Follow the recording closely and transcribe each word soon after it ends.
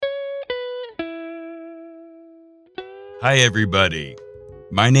Hi, everybody.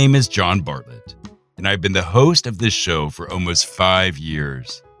 My name is John Bartlett, and I've been the host of this show for almost 5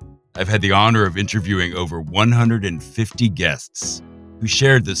 years. I've had the honor of interviewing over 150 guests who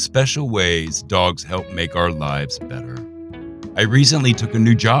shared the special ways dogs help make our lives better. I recently took a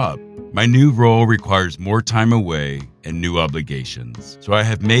new job. My new role requires more time away and new obligations, so I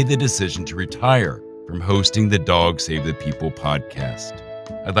have made the decision to retire from hosting the Dog Save the People podcast.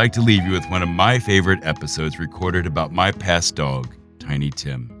 I'd like to leave you with one of my favorite episodes recorded about my past dog, Tiny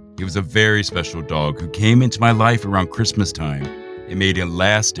Tim. He was a very special dog who came into my life around Christmas time and made a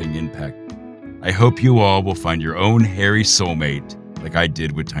lasting impact. I hope you all will find your own hairy soulmate like I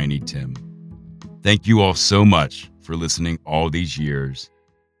did with Tiny Tim. Thank you all so much for listening all these years.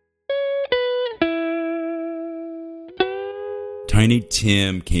 Tiny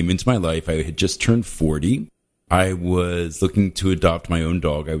Tim came into my life. I had just turned 40. I was looking to adopt my own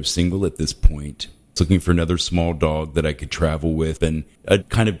dog. I was single at this point. I was looking for another small dog that I could travel with and a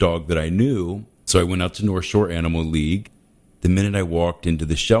kind of dog that I knew. So I went out to North Shore Animal League. The minute I walked into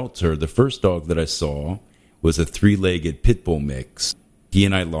the shelter, the first dog that I saw was a 3-legged pit bull mix. He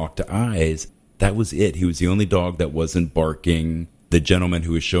and I locked eyes. That was it. He was the only dog that wasn't barking. The gentleman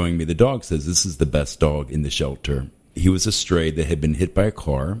who was showing me the dog says, "This is the best dog in the shelter." He was a stray that had been hit by a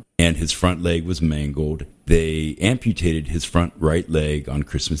car, and his front leg was mangled. They amputated his front right leg on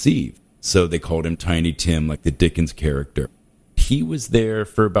Christmas Eve. So they called him Tiny Tim, like the Dickens character. He was there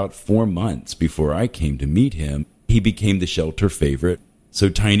for about 4 months before I came to meet him. He became the shelter favorite. So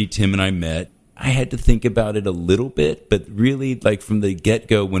Tiny Tim and I met. I had to think about it a little bit, but really, like from the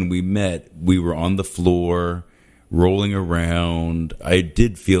get-go when we met, we were on the floor, rolling around. I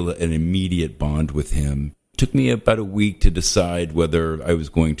did feel an immediate bond with him. Took me about a week to decide whether I was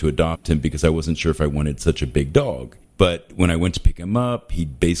going to adopt him because I wasn't sure if I wanted such a big dog. But when I went to pick him up, he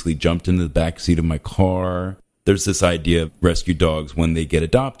basically jumped into the back seat of my car. There's this idea of rescue dogs when they get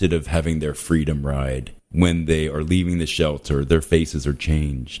adopted of having their freedom ride. When they are leaving the shelter, their faces are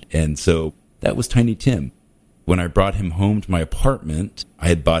changed. And so that was Tiny Tim. When I brought him home to my apartment, I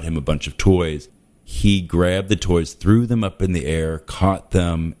had bought him a bunch of toys. He grabbed the toys, threw them up in the air, caught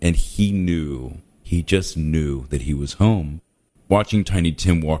them, and he just knew that he was home. Watching Tiny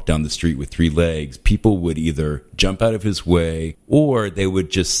Tim walk down the street with 3 legs, people would either jump out of his way or they would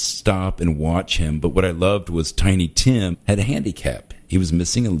just stop and watch him. But what I loved was Tiny Tim had a handicap. He was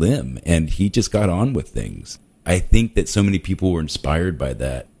missing a limb and he just got on with things. I think that so many people were inspired by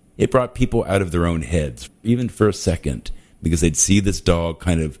that. It brought people out of their own heads, even for a second, because they'd see this dog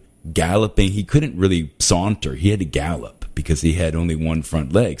kind of galloping. He couldn't really saunter. He had to gallop because he had only one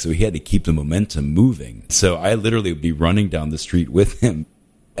front leg, so he had to keep the momentum moving. So I literally would be running down the street with him.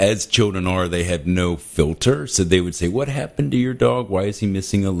 As children are, they have no filter, so they would say, "What happened to your dog? Why is he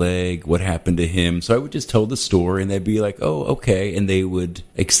missing a leg? What happened to him?" So I would just tell the story, and they'd be like, "Oh, okay," and they would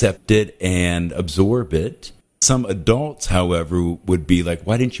accept it and absorb it. Some adults, however, would be like,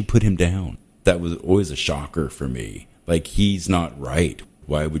 "Why didn't you put him down?" That was always a shocker for me. Like, he's not right.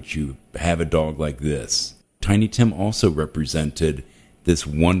 Why would you have a dog like this? Tiny Tim also represented this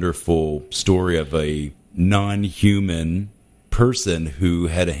wonderful story of a non-human person who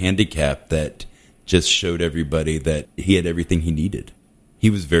had a handicap that just showed everybody that he had everything he needed. He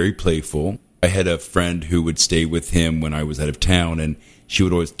was very playful. I had a friend who would stay with him when I was out of town, and she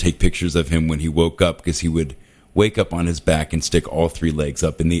would always take pictures of him when he woke up because he would wake up on his back and stick all 3 legs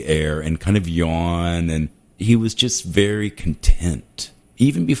up in the air and kind of yawn, and he was just very content.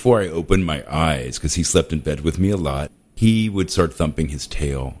 Even before I opened my eyes, because he slept in bed with me a lot, he would start thumping his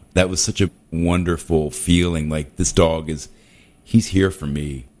tail. That was such a wonderful feeling, like this dog he's here for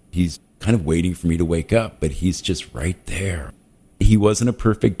me. He's kind of waiting for me to wake up, but he's just right there. He wasn't a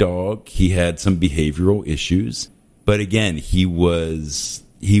perfect dog. He had some behavioral issues. But again, he was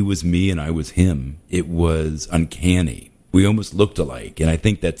me and I was him. It was uncanny. We almost looked alike, and I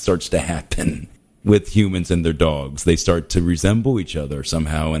think that starts to happen with humans and their dogs. They start to resemble each other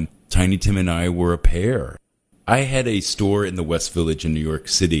somehow, and Tiny Tim and I were a pair. I had a store in the West Village in New York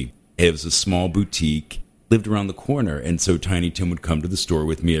City. It was a small boutique, lived around the corner, and so Tiny Tim would come to the store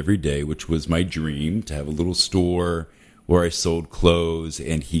with me every day, which was my dream, to have a little store where I sold clothes,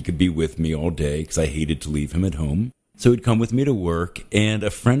 and he could be with me all day because I hated to leave him at home. So he'd come with me to work, and a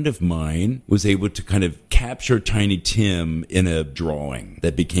friend of mine was able to kind of capture Tiny Tim in a drawing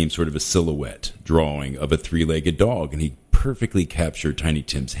that became sort of a silhouette drawing of a 3-legged dog, and he perfectly captured Tiny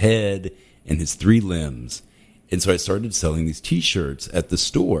Tim's head and his 3 limbs. And so I started selling these T-shirts at the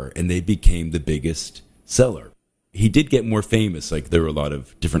store, and they became the biggest seller. He did get more famous. Like, there were a lot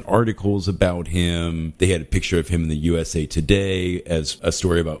of different articles about him. They had a picture of him in the USA Today as a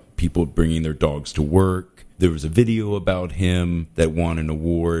story about people bringing their dogs to work. There was a video about him that won an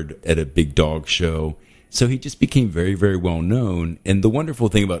award at a big dog show. So he just became very, very well known. And the wonderful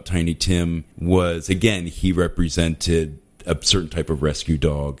thing about Tiny Tim was, again, he represented a certain type of rescue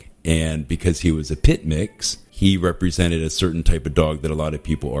dog. And because he was a pit mix, he represented a certain type of dog that a lot of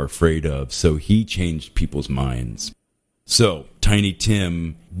people are afraid of. So he changed people's minds. So Tiny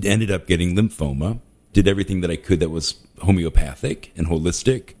Tim ended up getting lymphoma, did everything that I could that was homeopathic and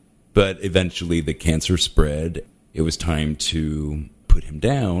holistic. But eventually the cancer spread. It was time to put him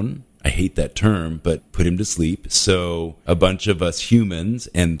down. I hate that term, but put him to sleep. So a bunch of us humans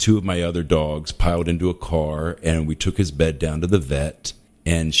and 2 of my other dogs piled into a car, and we took his bed down to the vet,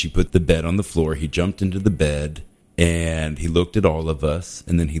 and she put the bed on the floor. He jumped into the bed, and he looked at all of us,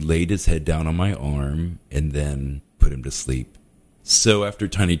 and then he laid his head down on my arm, and then put him to sleep. So after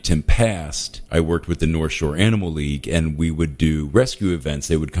Tiny Tim passed, I worked with the North Shore Animal League, and we would do rescue events.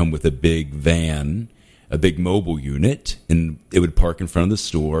 They would come with a big van, a big mobile unit, and it would park in front of the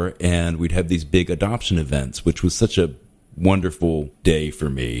store, and we'd have these big adoption events, which was such a wonderful day for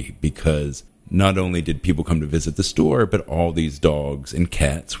me because not only did people come to visit the store, but all these dogs and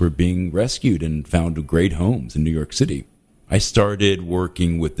cats were being rescued and found great homes in New York City. I started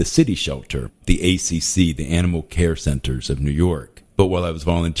working with the City Shelter, the ACC, the Animal Care Centers of New York. But while I was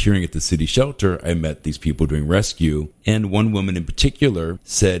volunteering at the City Shelter, I met these people doing rescue. And one woman in particular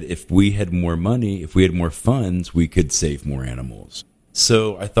said if we had more money, if we had more funds, we could save more animals.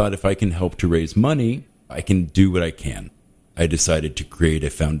 So I thought if I can help to raise money, I can do what I can. I decided to create a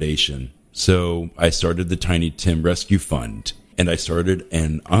foundation. So I started the Tiny Tim Rescue Fund. And I started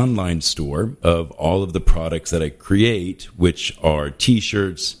an online store of all of the products that I create, which are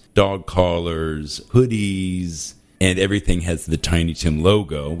t-shirts, dog collars, hoodies, and everything has the Tiny Tim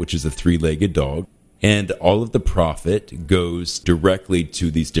logo, which is a 3-legged dog. And all of the profit goes directly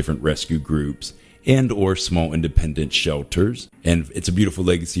to these different rescue groups and or small independent shelters. And it's a beautiful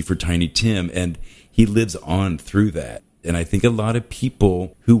legacy for Tiny Tim, and he lives on through that. And I think a lot of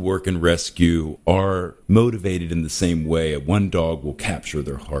people who work in rescue are motivated in the same way. One dog will capture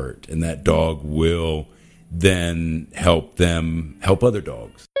their heart, and that dog will then help them help other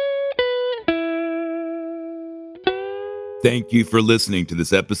dogs. Thank you for listening to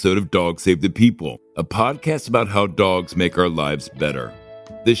this episode of Dogs Save the People, a podcast about how dogs make our lives better.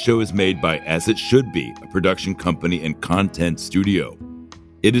 This show is made by As It Should Be, a production company and content studio.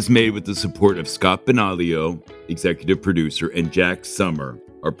 It is made with the support of Scott Benaglio, executive producer, and Jack Summer,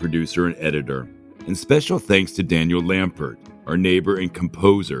 our producer and editor. And special thanks to Daniel Lampert, our neighbor and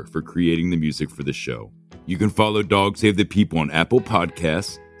composer, for creating the music for the show. You can follow Dog Save the People on Apple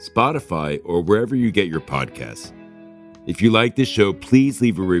Podcasts, Spotify, or wherever you get your podcasts. If you like this show, please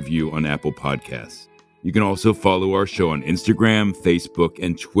leave a review on Apple Podcasts. You can also follow our show on Instagram, Facebook,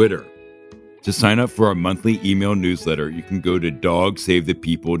 and Twitter. To sign up for our monthly email newsletter, you can go to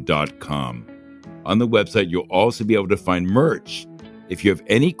dogsavethepeople.com. On the website, you'll also be able to find merch. If you have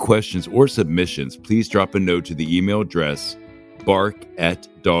any questions or submissions, please drop a note to the email address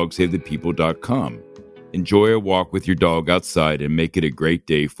bark@dogsavethepeople.com. Enjoy a walk with your dog outside and make it a great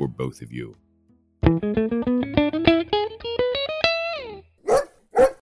day for both of you.